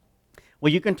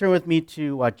Well, you can turn with me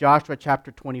to Joshua chapter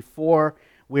 24.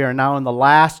 We are now in the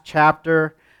last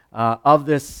chapter of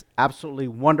this absolutely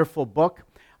wonderful book.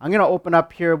 I'm going to open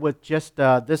up here with just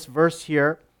this verse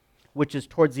here, which is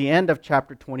towards the end of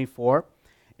chapter 24.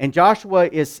 And Joshua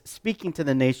is speaking to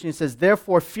the nation. He says,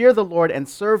 "Therefore fear the Lord and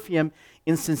serve him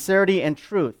in sincerity and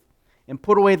truth, and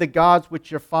put away the gods which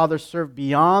your fathers served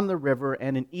beyond the river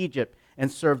and in Egypt,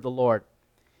 and serve the Lord.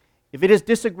 If it is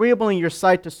disagreeable in your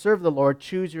sight to serve the Lord,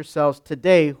 choose yourselves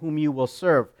today whom you will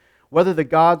serve, whether the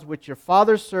gods which your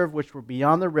fathers served, which were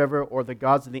beyond the river, or the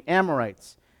gods of the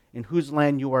Amorites, in whose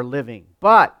land you are living.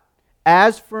 But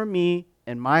as for me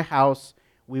and my house,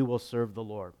 we will serve the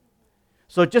Lord."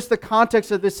 So just the context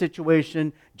of this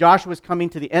situation, Joshua is coming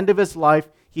to the end of his life.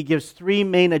 He gives three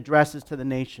main addresses to the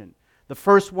nation. The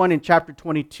first one in chapter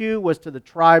 22 was to the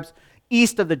tribes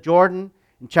east of the Jordan.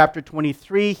 In chapter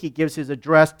 23, he gives his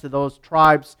address to those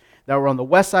tribes that were on the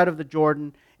west side of the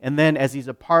Jordan. And then as he's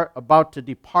about to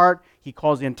depart, he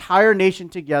calls the entire nation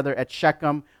together at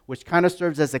Shechem, which kind of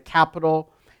serves as a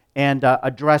capital, and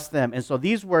address them. And so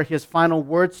these were his final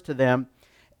words to them.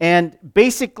 And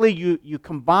basically, you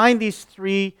combine these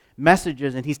three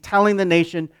messages, and he's telling the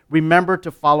nation, remember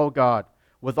to follow God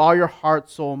with all your heart,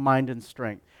 soul, mind, and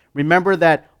strength. Remember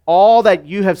that all that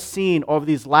you have seen over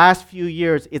these last few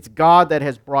years, it's God that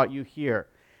has brought you here.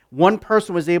 One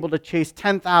person was able to chase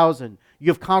 10,000. You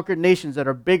have conquered nations that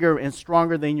are bigger and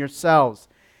stronger than yourselves.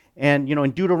 And,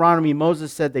 in Deuteronomy,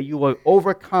 Moses said that you will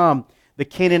overcome the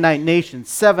Canaanite nations,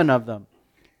 7 of them.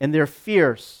 And they're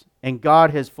fierce. And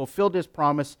God has fulfilled his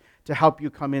promise to help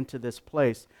you come into this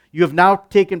place. You have now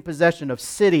taken possession of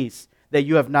cities that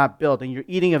you have not built, and you're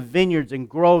eating of vineyards and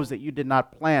groves that you did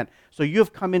not plant. So you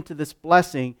have come into this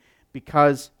blessing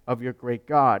because of your great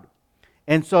God.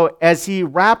 And so as he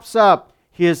wraps up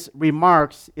his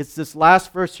remarks, it's this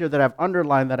last verse here that I've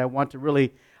underlined that I want to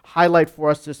really highlight for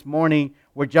us this morning,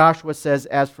 where Joshua says,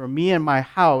 "As for me and my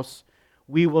house,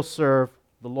 we will serve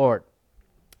the Lord."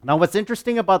 Now what's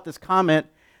interesting about this comment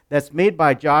that's made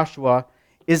by Joshua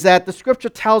is that the scripture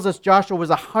tells us Joshua was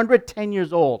 110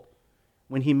 years old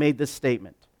when he made this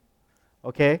statement.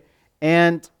 Okay?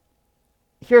 And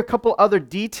here are a couple other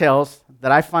details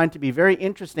that I find to be very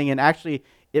interesting, and actually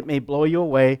it may blow you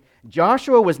away.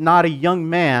 Joshua was not a young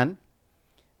man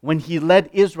when he led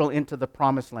Israel into the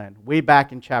promised land, way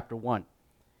back in chapter 1.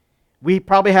 We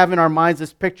probably have in our minds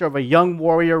this picture of a young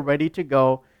warrior ready to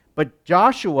go, but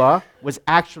Joshua was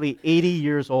actually 80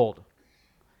 years old.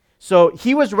 So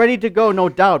he was ready to go, no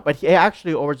doubt, but he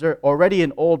actually was already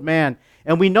an old man.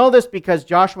 And we know this because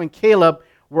Joshua and Caleb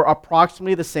were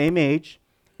approximately the same age.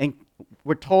 And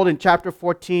we're told in chapter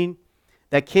 14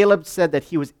 that Caleb said that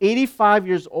he was 85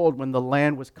 years old when the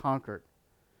land was conquered.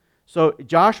 So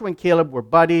Joshua and Caleb were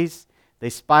buddies. They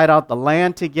spied out the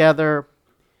land together.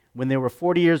 When they were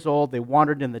 40 years old, they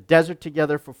wandered in the desert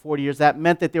together for 40 years. That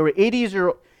meant that they were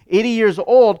 80 years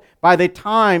old by the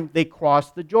time they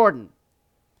crossed the Jordan.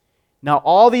 Now,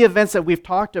 all the events that we've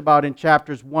talked about in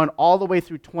chapters 1 all the way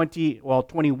through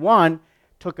 21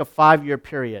 took a 5-year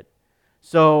period.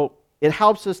 So it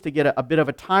helps us to get a bit of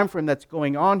a time frame that's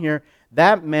going on here.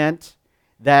 That meant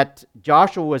that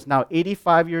Joshua was now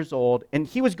 85 years old, and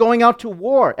he was going out to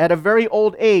war at a very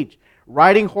old age,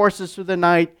 riding horses through the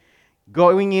night,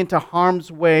 going into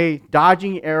harm's way,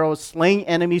 dodging arrows, slaying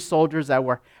enemy soldiers that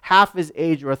were half his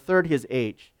age or a third his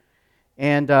age.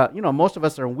 And, most of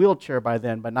us are in wheelchair by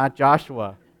then, but not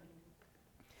Joshua.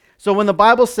 So when the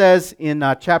Bible says in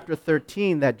chapter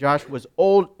 13 that Joshua was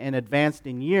old and advanced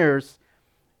in years,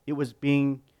 it was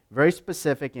being very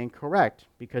specific and correct,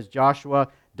 because Joshua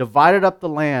divided up the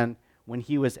land when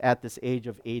he was at this age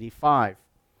of 85.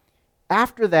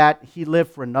 After that, he lived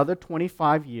for another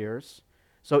 25 years.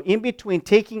 So in between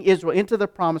taking Israel into the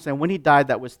promised land, when he died,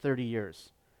 that was 30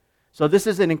 years. So this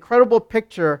is an incredible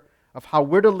picture of how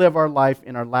we're to live our life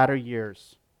in our latter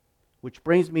years. Which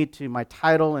brings me to my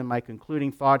title and my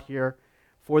concluding thought here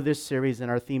for this series in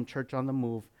our theme, Church on the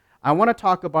Move. I want to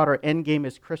talk about our end game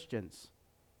as Christians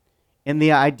and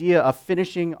the idea of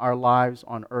finishing our lives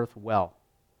on earth well.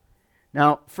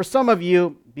 Now, for some of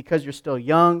you, because you're still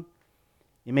young,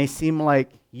 it may seem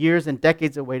like years and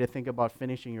decades away to think about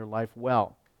finishing your life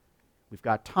well. We've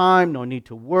got time, no need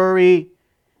to worry,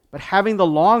 but having the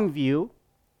long view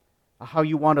of how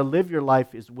you want to live your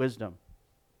life is wisdom.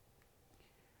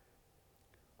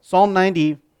 Psalm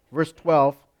 90, verse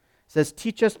 12, says,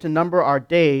 "Teach us to number our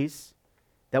days,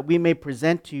 that we may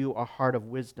present to you a heart of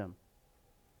wisdom."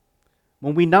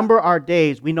 When we number our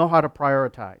days, we know how to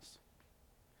prioritize,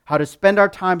 how to spend our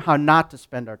time, how not to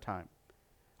spend our time,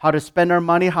 how to spend our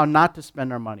money, how not to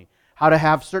spend our money, how to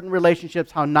have certain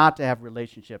relationships, how not to have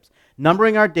relationships.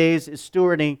 Numbering our days is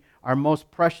stewarding our most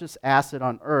precious asset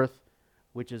on earth,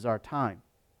 which is our time.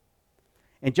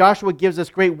 And Joshua gives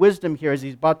us great wisdom here as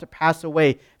he's about to pass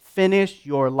away. Finish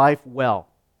your life well.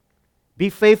 Be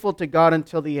faithful to God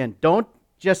until the end. Don't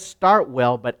just start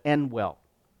well, but end well.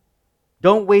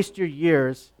 Don't waste your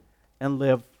years and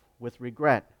live with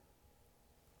regret.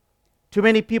 Too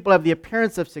many people have the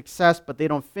appearance of success, but they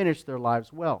don't finish their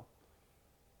lives well.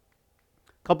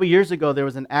 A couple years ago, there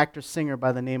was an actor-singer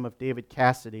by the name of David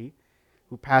Cassidy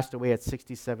who passed away at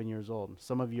 67 years old.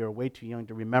 Some of you are way too young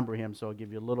to remember him, so I'll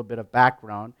give you a little bit of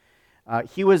background.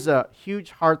 He was a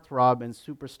huge heartthrob and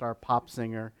superstar pop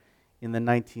singer in the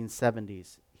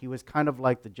 1970s. He was kind of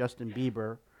like the Justin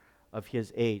Bieber of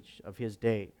his age, of his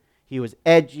day. He was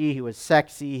edgy, he was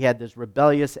sexy, he had this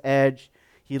rebellious edge.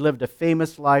 He lived a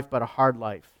famous life, but a hard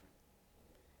life.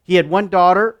 He had one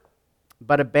daughter,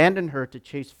 but abandoned her to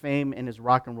chase fame in his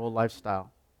rock and roll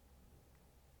lifestyle.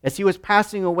 As he was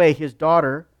passing away, his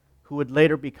daughter, who would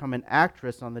later become an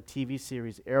actress on the TV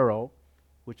series Arrow,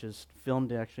 which is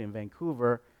filmed actually in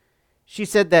Vancouver, she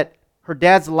said that her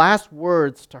dad's last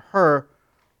words to her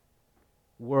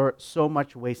were so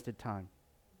much wasted time.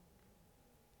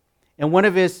 And one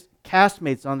of his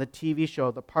castmates on the TV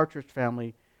show, The Partridge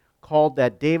Family, called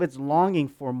that David's longing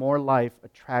for more life a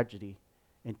tragedy.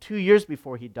 And 2 years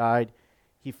before he died,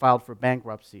 he filed for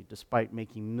bankruptcy despite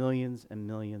making millions and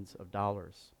millions of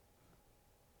dollars.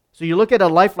 So you look at a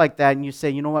life like that and you say,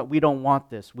 you know what, we don't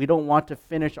want this. We don't want to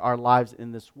finish our lives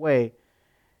in this way.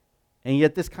 And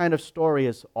yet this kind of story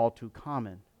is all too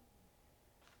common.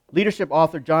 Leadership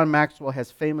author John Maxwell has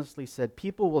famously said,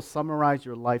 people will summarize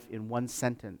your life in one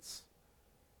sentence.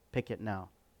 Pick it now.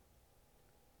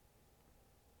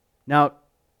 Now,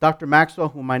 Dr. Maxwell,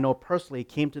 whom I know personally,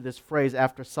 came to this phrase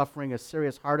after suffering a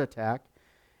serious heart attack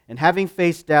and having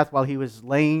faced death while he was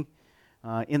laying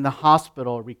in the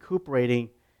hospital recuperating.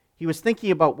 He was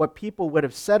thinking about what people would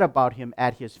have said about him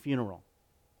at his funeral.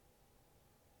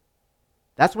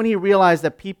 That's when he realized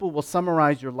that people will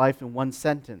summarize your life in one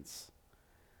sentence.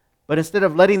 But instead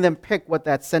of letting them pick what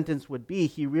that sentence would be,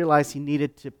 he realized he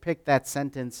needed to pick that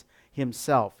sentence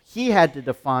himself. He had to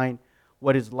define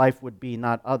what his life would be,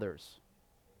 not others.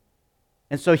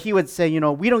 And so he would say,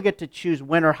 we don't get to choose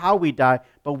when or how we die,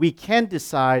 but we can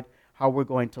decide how we're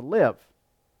going to live.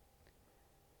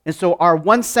 And so our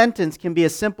one sentence can be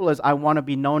as simple as, I want to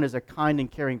be known as a kind and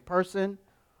caring person,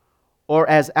 or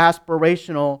as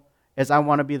aspirational as, I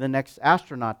want to be the next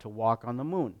astronaut to walk on the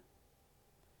moon.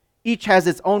 Each has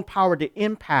its own power to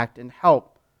impact and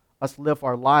help us live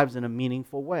our lives in a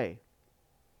meaningful way.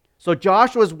 So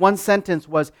Joshua's one sentence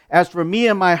was, as for me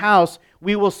and my house,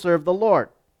 we will serve the Lord.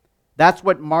 That's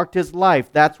what marked his life.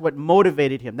 That's what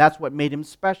motivated him. That's what made him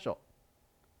special.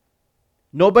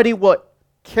 Nobody will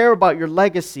care about your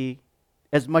legacy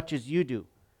as much as you do.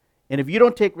 And if you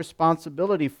don't take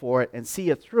responsibility for it and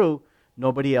see it through,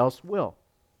 nobody else will.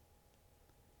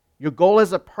 Your goal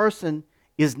as a person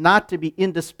is not to be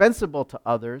indispensable to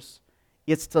others.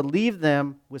 It's to leave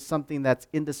them with something that's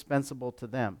indispensable to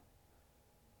them.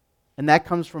 And that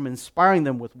comes from inspiring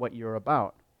them with what you're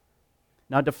about.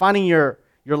 Now, defining your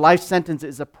life sentence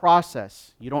is a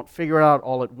process. You don't figure it out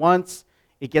all at once.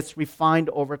 It gets refined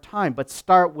over time. But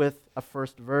start with a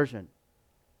first version.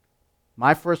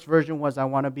 My first version was, I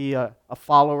want to be a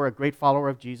follower, a great follower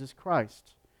of Jesus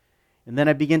Christ. And then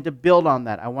I begin to build on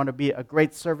that. I want to be a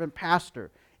great servant pastor.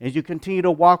 As you continue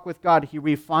to walk with God, he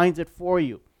refines it for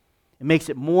you. It makes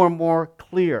it more and more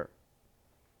clear.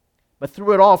 But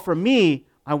through it all, for me,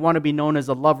 I want to be known as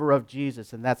a lover of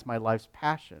Jesus, and that's my life's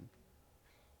passion.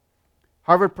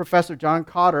 Harvard professor John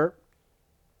Cotter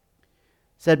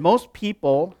said most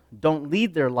people don't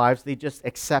lead their lives, they just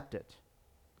accept it.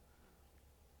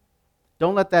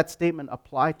 Don't let that statement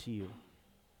apply to you.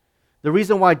 The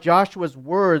reason why Joshua's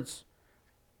words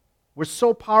were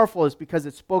so powerful is because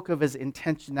it spoke of his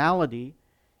intentionality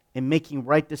in making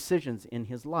right decisions in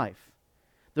his life.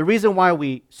 The reason why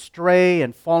we stray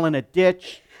and fall in a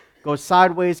ditch, go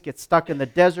sideways, get stuck in the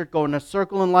desert, go in a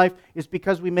circle in life, is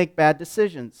because we make bad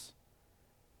decisions.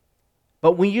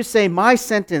 But when you say, my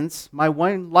sentence, my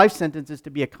one life sentence is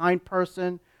to be a kind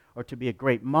person, or to be a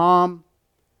great mom,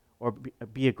 or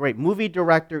be a great movie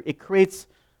director, it creates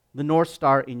the North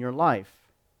Star in your life.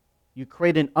 You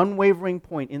create an unwavering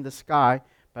point in the sky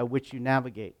by which you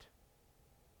navigate.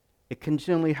 It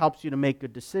continually helps you to make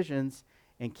good decisions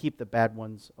and keep the bad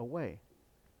ones away.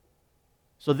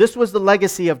 So this was the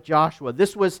legacy of Joshua.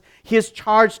 This was his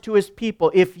charge to his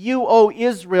people. If you, O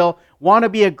Israel, want to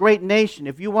be a great nation,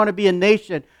 if you want to be a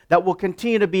nation that will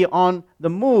continue to be on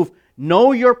the move,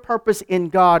 know your purpose in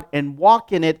God and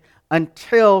walk in it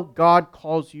until God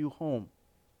calls you home.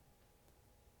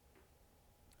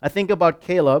 I think about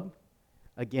Caleb,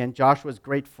 again, Joshua's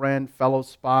great friend, fellow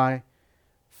spy,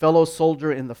 fellow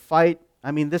soldier in the fight.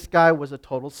 I mean, this guy was a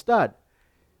total stud.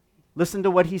 Listen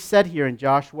to what he said here in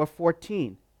Joshua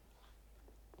 14.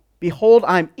 Behold,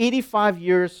 I'm 85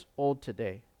 years old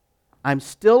today. I'm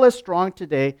still as strong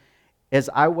today as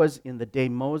I was in the day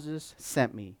Moses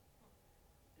sent me.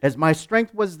 As my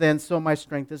strength was then, so my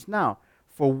strength is now,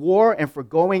 for war and for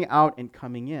going out and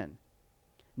coming in.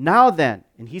 Now then,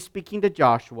 and he's speaking to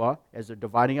Joshua as they're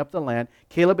dividing up the land,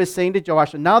 Caleb is saying to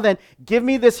Joshua, now then, give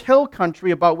me this hill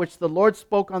country about which the Lord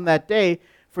spoke on that day,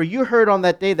 for you heard on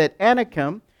that day that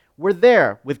Anakim were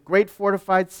there with great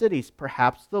fortified cities.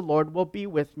 Perhaps the Lord will be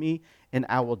with me, and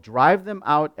I will drive them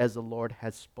out as the Lord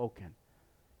has spoken.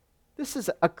 This is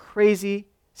a crazy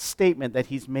statement that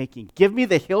he's making. Give me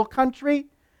the hill country?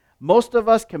 Most of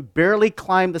us can barely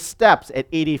climb the steps at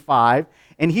 85,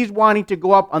 and he's wanting to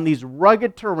go up on these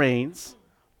rugged terrains,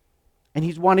 and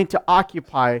he's wanting to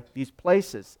occupy these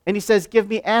places. And he says, give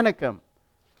me Anakim.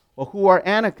 Well, who are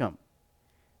Anakim?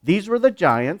 These were the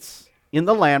giants in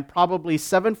the land, probably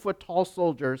 7-foot-tall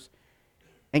soldiers,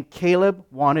 and Caleb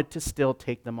wanted to still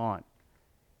take them on.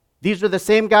 These are the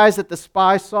same guys that the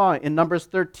spy saw in Numbers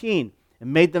 13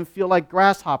 and made them feel like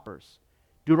grasshoppers.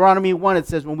 Deuteronomy 1, it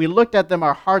says, when we looked at them,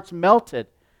 our hearts melted.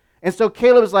 And so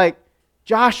Caleb was like,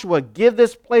 Joshua, give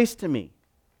this place to me.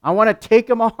 I want to take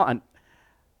them on.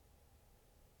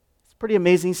 It's a pretty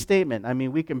amazing statement. I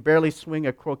mean, we can barely swing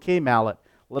a croquet mallet,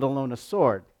 let alone a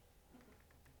sword.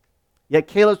 Yet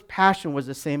Caleb's passion was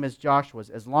the same as Joshua's.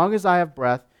 As long as I have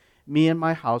breath, me and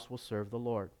my house will serve the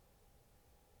Lord.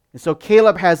 And so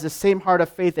Caleb has the same heart of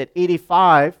faith at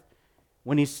 85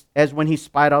 as when he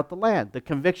spied out the land. The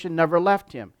conviction never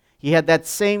left him. He had that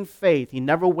same faith. He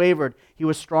never wavered. He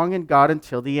was strong in God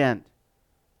until the end.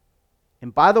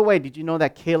 And by the way, did you know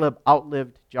that Caleb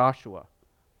outlived Joshua?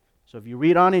 So if you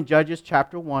read on in Judges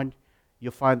chapter 1,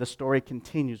 you'll find the story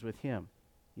continues with him.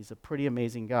 He's a pretty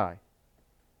amazing guy.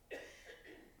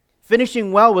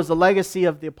 Finishing well was the legacy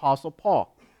of the Apostle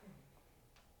Paul.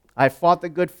 I fought the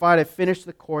good fight. I finished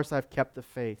the course. I've kept the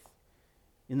faith.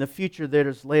 In the future, there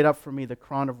is laid up for me the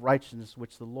crown of righteousness,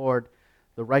 which the Lord,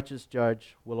 the righteous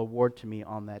judge, will award to me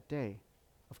on that day.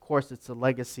 Of course, it's the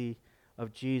legacy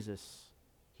of Jesus.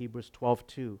 Hebrews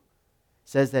 12:2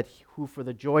 says that who for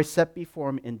the joy set before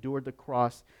him endured the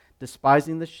cross,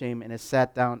 despising the shame, and has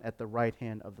sat down at the right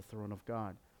hand of the throne of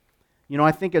God. You know,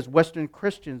 I think as Western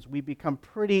Christians, we become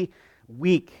pretty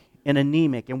weak and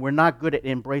anemic, and we're not good at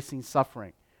embracing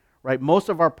suffering. Right? Most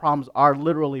of our problems are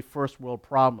literally first world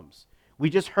problems. We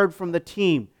just heard from the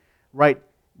team, right?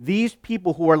 These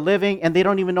people who are living and they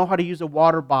don't even know how to use a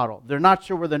water bottle. They're not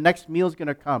sure where the next meal is going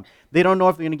to come. They don't know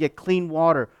if they're going to get clean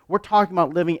water. We're talking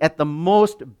about living at the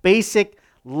most basic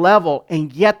level,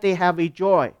 and yet they have a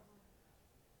joy.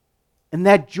 And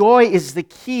that joy is the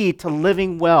key to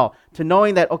living well, to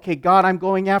knowing that, okay, God, I'm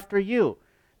going after you.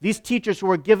 These teachers who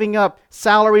are giving up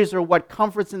salaries or what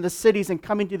comforts in the cities and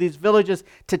coming to these villages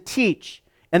to teach,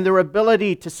 and their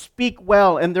ability to speak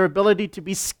well and their ability to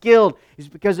be skilled is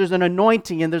because there's an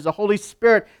anointing and there's a Holy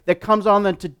Spirit that comes on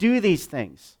them to do these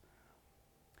things.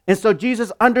 And so Jesus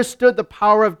understood the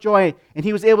power of joy, and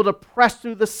he was able to press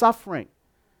through the suffering.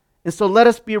 And so let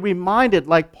us be reminded,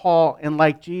 like Paul and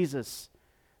like Jesus,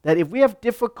 that if we have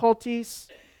difficulties,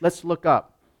 let's look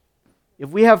up. If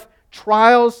we have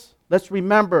trials, let's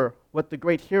remember what the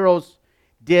great heroes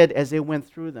did as they went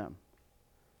through them.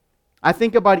 I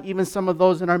think about even some of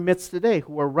those in our midst today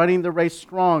who are running the race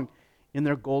strong in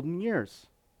their golden years.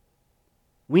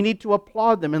 We need to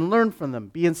applaud them and learn from them,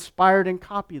 be inspired and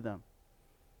copy them.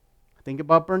 Think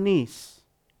about Bernice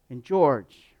and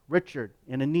George, Richard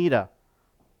and Anita.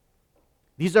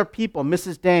 These are people,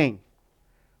 Mrs. Dang,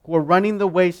 who are running the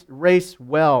race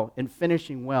well and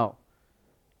finishing well.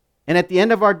 And at the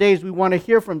end of our days, we want to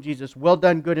hear from Jesus, well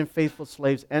done, good and faithful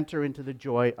slaves, enter into the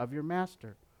joy of your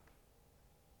master.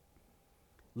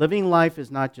 Living life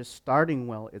is not just starting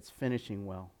well, it's finishing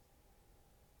well.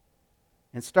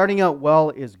 And starting out well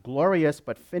is glorious,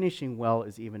 but finishing well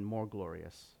is even more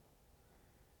glorious.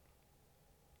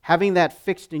 Having that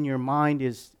fixed in your mind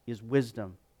is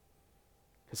wisdom.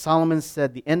 Because Solomon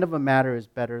said, the end of a matter is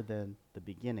better than the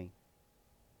beginning.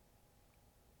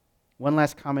 One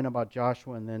last comment about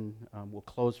Joshua, and then we'll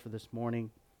close for this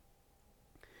morning.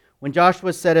 When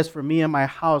Joshua said, as for me and my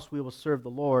house, we will serve the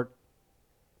Lord,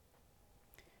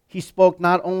 he spoke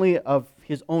not only of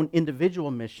his own individual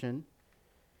mission,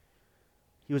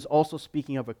 he was also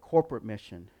speaking of a corporate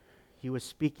mission. He was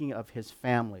speaking of his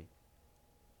family.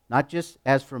 Not just,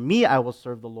 as for me, I will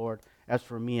serve the Lord, as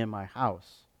for me and my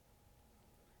house.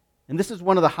 And this is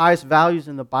one of the highest values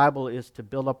in the Bible, is to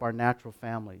build up our natural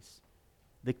families,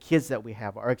 the kids that we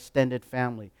have, our extended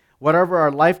family. Whatever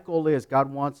our life goal is,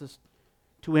 God wants us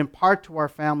to impart to our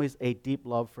families a deep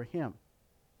love for Him.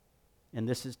 And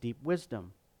this is deep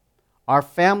wisdom. Our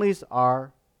families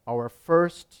are our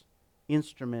first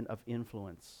instrument of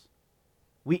influence.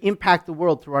 We impact the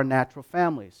world through our natural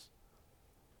families.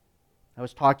 I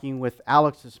was talking with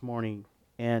Alex this morning,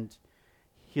 and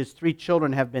his 3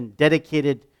 children have been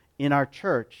dedicated in our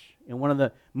church. And one of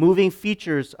the moving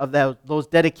features of those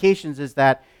dedications is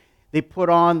that they put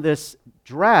on this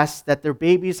dress that their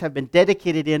babies have been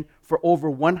dedicated in for over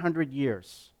 100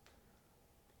 years.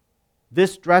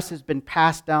 This dress has been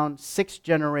passed down 6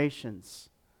 generations.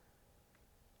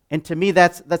 And to me,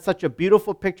 that's such a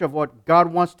beautiful picture of what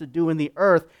God wants to do in the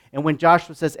earth. And when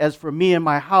Joshua says, as for me and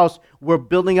my house, we're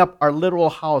building up our literal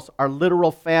house, our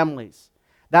literal families.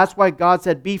 That's why God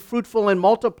said, be fruitful and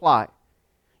multiply.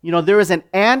 You know, there is an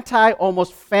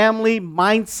almost family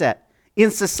mindset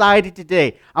in society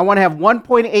today. I want to have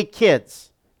 1.8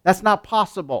 kids. That's not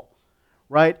possible,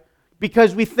 right?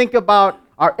 Because we think about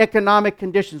our economic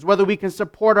conditions, whether we can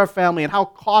support our family and how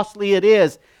costly it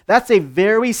is. That's a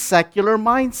very secular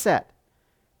mindset.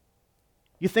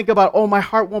 You think about, oh, my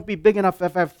heart won't be big enough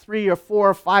if I have 3 or 4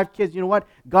 or 5 kids. You know what?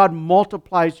 God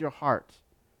multiplies your heart.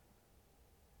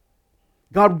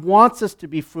 God wants us to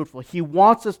be fruitful. He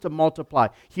wants us to multiply.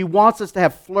 He wants us to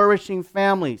have flourishing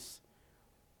families,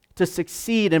 to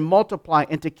succeed and multiply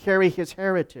and to carry His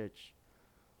heritage.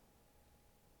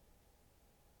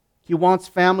 He wants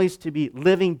families to be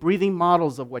living, breathing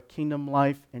models of what kingdom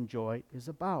life and joy is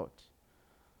about.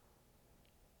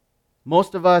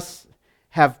 Most of us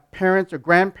have parents or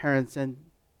grandparents, and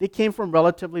they came from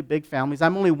relatively big families.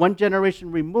 I'm only 1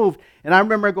 generation removed, and I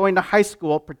remember going to high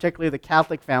school, particularly the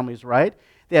Catholic families, right?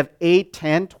 They have 8,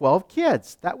 10, 12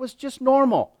 kids. That was just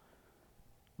normal.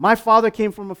 My father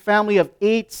came from a family of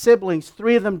 8 siblings.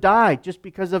 3 of them died just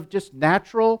because of just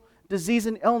natural disease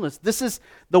and illness. This is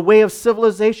the way of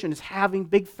civilization, is having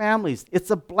big families.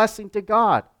 It's a blessing to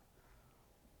God.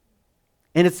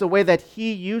 And it's the way that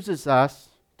He uses us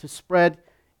to spread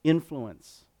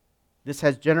influence. This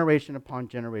has generation upon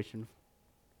generation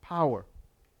power.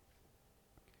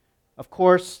 Of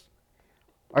course,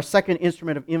 our second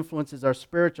instrument of influence is our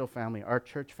spiritual family, our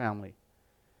church family.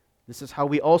 This is how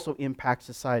we also impact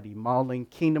society, modeling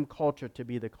kingdom culture to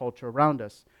be the culture around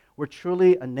us. We're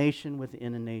truly a nation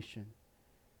within a nation.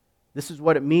 This is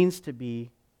what it means to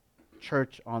be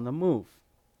church on the move,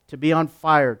 to be on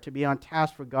fire, to be on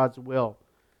task for God's will,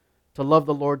 to love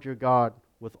the Lord your God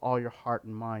with all your heart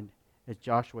and mind, as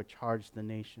Joshua charged the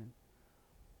nation.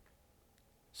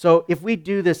 So if we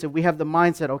do this, if we have the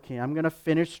mindset, okay, I'm going to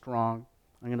finish strong,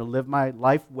 I'm going to live my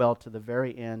life well to the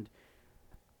very end,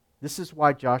 this is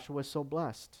why Joshua was so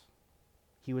blessed.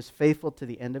 He was faithful to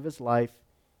the end of his life.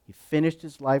 He finished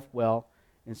his life well,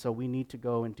 and so we need to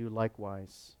go and do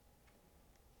likewise.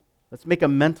 Let's make a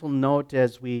mental note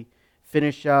as we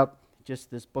finish up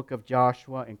just this book of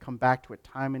Joshua and come back to it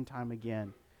time and time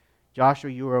again.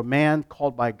 Joshua, you were a man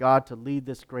called by God to lead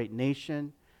this great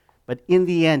nation, but in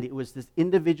the end, it was this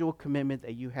individual commitment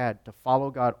that you had to follow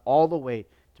God all the way,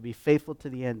 to be faithful to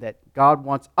the end, that God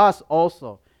wants us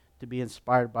also to be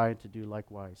inspired by and to do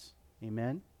likewise.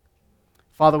 Amen?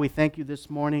 Father, we thank you this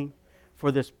morning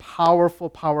for this powerful,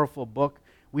 powerful book.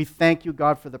 We thank you,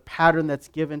 God, for the pattern that's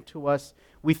given to us.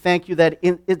 We thank you that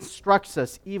it instructs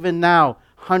us, even now,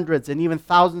 hundreds and even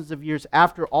thousands of years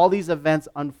after all these events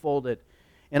unfolded.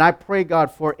 And I pray,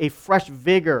 God, for a fresh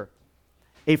vigor,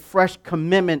 a fresh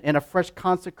commitment, and a fresh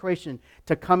consecration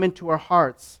to come into our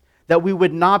hearts, that we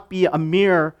would not be a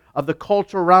mirror of the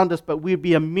culture around us, but we would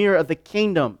be a mirror of the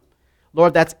kingdom,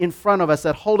 Lord, that's in front of us,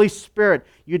 that Holy Spirit,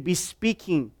 you'd be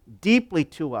speaking deeply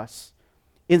to us,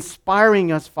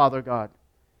 inspiring us, Father God,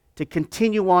 to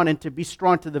continue on and to be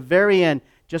strong to the very end,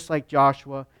 just like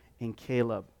Joshua and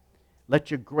Caleb.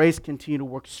 Let your grace continue to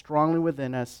work strongly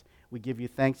within us. We give you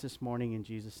thanks this morning in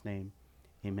Jesus' name.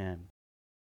 Amen.